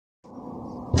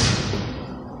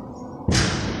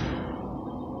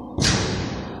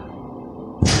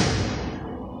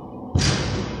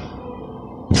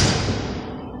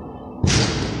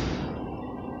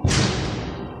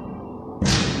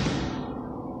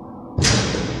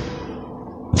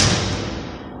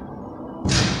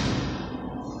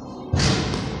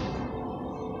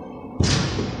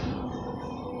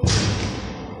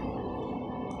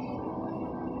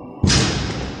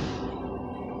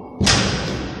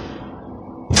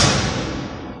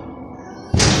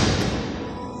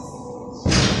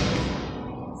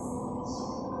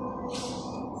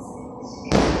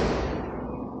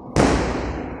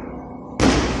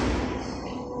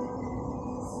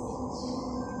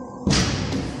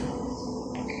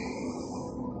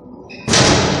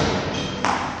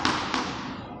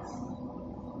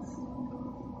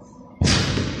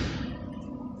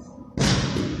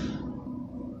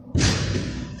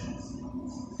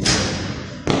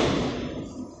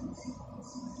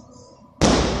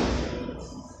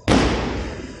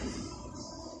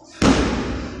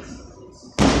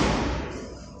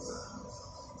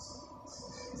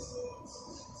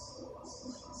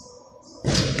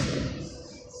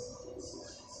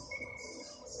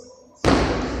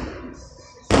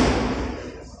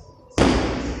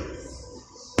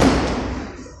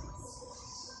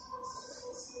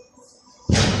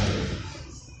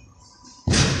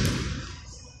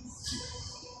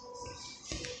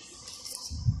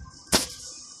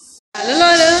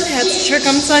herzlich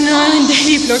willkommen zu einem neuen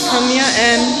Daily Vlog von mir.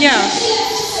 Ja,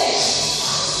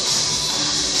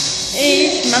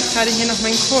 ich mache gerade hier noch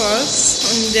meinen Kurs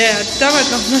und der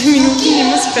dauert noch 9 Minuten, den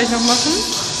muss ich gleich noch machen.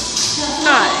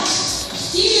 3,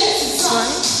 2,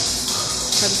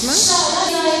 warte mal.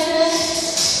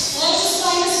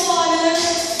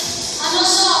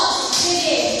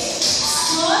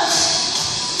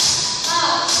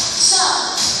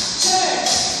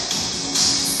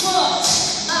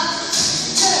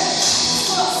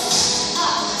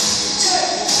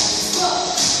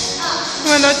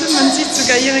 Leute, man sieht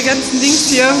sogar ihre ganzen Dings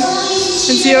hier,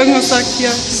 wenn sie irgendwas sagt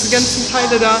hier, diese ganzen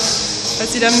Teile da,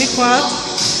 als sie da ein Mikro hat.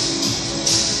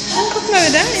 Und guck mal,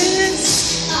 wer da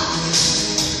ist.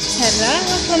 Hello,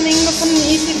 Flamingo von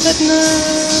Easy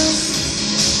Fitness.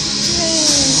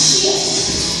 Hey.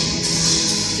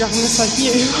 Jochen ist halt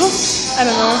hier über. I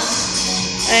don't know.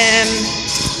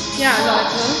 Ja,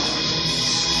 Leute.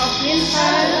 Auf jeden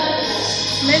Fall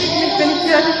melde ich mich, wenn ich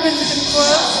fertig bin mit dem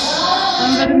Kurs.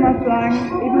 Dann würde ich mal sagen,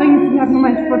 übrigens, ich habe nur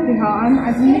mein Sport-BH an,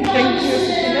 also nicht denke ich, dass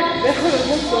ich geleckt wäre oder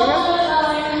so,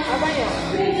 aber ja.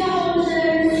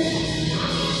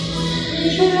 Die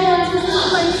Schule ist ein bisschen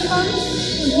eingespannt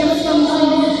und hier muss man ein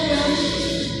bisschen meditieren.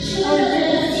 Aber ich sehe,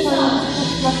 das ist schon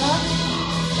locker.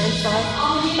 Ich weiß.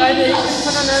 Leute, ich bin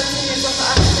von der Nursing jetzt auf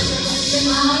 80 und ich bin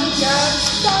mega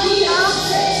stolz.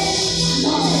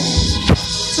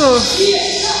 So,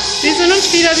 wir sehen uns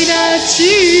später wieder.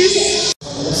 Tschüss!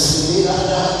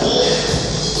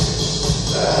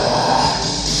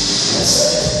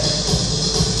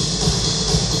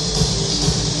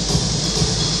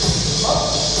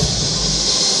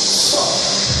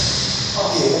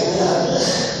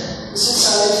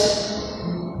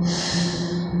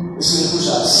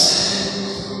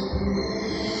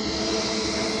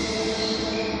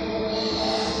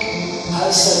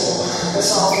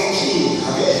 Besser auf den Knien.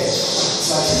 Okay.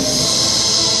 2 tief.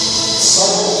 2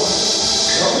 hoch.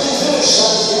 Noch mit dem Fisch.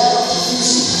 Dann gerne auf die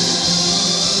Füßen.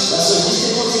 Lasst euch nicht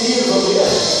demotivieren von mir.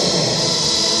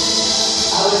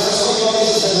 Aber ich verspreche euch,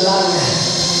 es wird lang.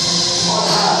 Und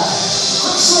hart.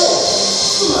 Und so.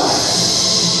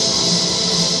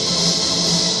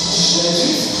 Schnell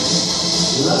tief.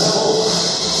 Langsam hoch.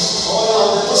 Oh ja,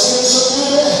 und der Muskel ist schon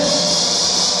müde.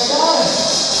 Egal.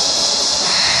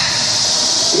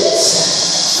 Jetzt.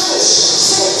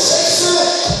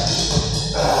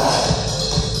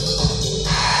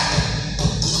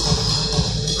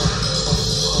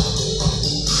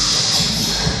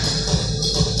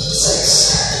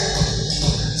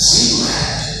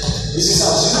 Wie sieht's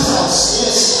aus? Wie sieht's aus?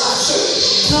 Jetzt 8 Stück.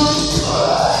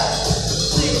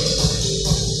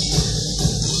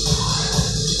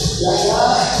 Ja,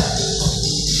 klar.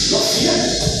 Noch 4.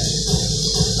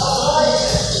 Noch 3.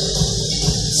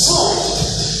 2.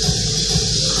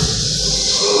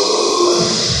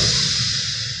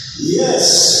 Yes.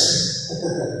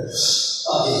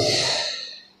 Okay.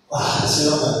 Das wird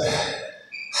noch mal.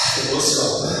 Der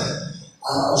Brustkorb.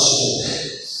 Arm ausstrecken.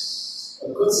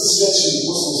 Ein kurzes Stretch für die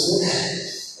Brustmuskeln.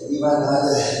 Und die waren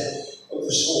gerade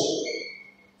untersprungen.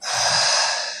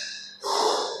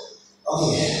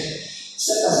 Okay.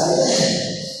 Step beiseite.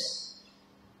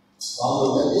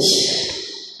 Warum denn nicht?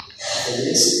 Die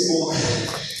nächste Übung.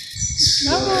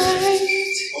 Goodbye.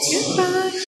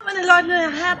 Meine Leute,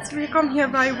 herzlich willkommen hier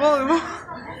bei Volvo.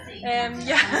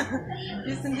 Ja,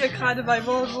 wir sind hier gerade bei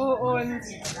Volvo und das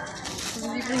ist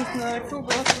übrigens eine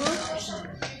Klobürste.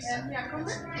 Ja, komm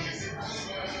mit.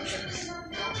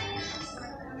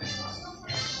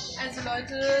 Also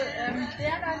Leute,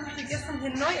 der da hat hier gestern hier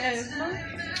neu eröffnet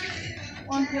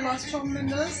und hier läuft schon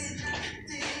mindestens.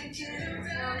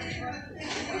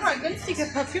 Guck mal, günstige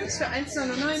Parfüms für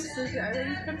 1,99,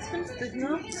 eigentlich ganz günstig,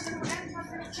 ne?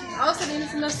 Außerdem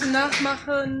sind das zum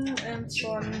Nachmachen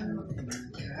von...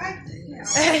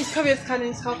 ich komme jetzt gerade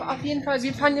nicht drauf. Auf jeden Fall,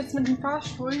 wir fahren jetzt mit dem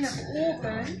Fahrstuhl nach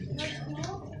oben.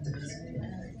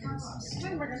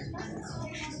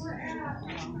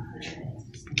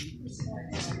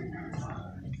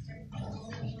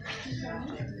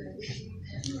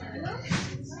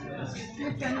 Ich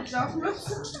würde gerne schlafen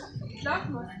müssen.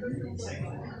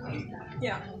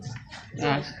 Ja.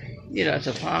 Ja, jeder hat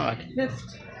ein Fahrrad. Lift.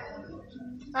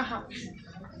 Aha.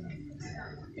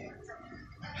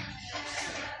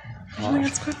 Ich mal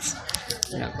ganz kurz.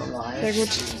 Ja, komm mal rein. Sehr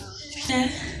gut.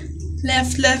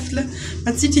 Left.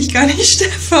 Man sieht dich gar nicht,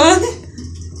 Stefan.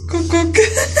 Guck.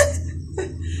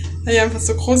 Weil ich einfach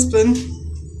so groß bin.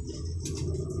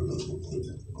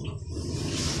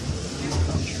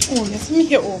 Oh, jetzt sind wir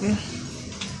hier oben.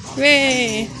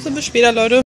 Hey, so bis später,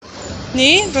 Leute.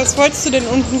 Nee, was wolltest du denn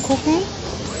unten gucken?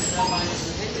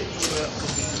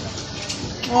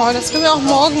 Oh, das können wir auch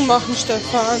morgen machen,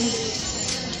 Stefan.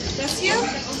 Das hier?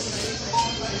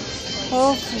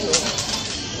 Oh.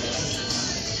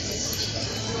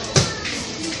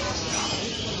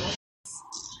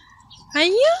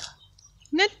 Hi,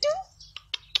 na du?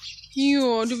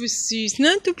 Jo, du bist süß,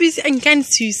 ne? Du bist ein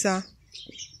ganz süßer.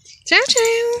 Ciao,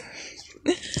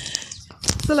 ciao.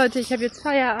 So Leute, ich habe jetzt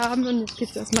Feierabend und jetzt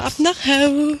geht's erstmal ab nach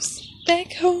Haus.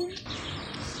 Back home.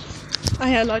 Ah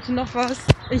ja, Leute, noch was.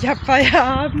 Ich habe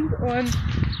Feierabend und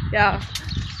ja,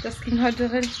 das ging heute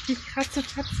richtig kratze.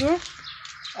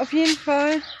 Auf jeden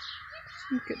Fall.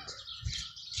 Good.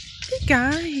 Good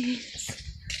guys.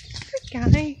 Good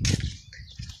guys.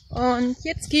 Und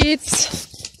jetzt geht's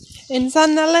in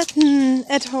Sanderletten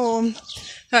at home.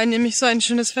 Weil nämlich so ein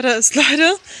schönes Wetter ist,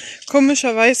 Leute.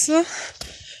 Komischerweise.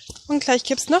 Und gleich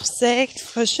gibt's noch Sekt.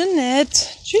 Voll schön nett.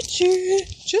 Tschüss, tschüss.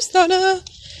 Tschüss, Leute.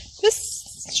 Bis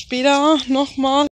später nochmal.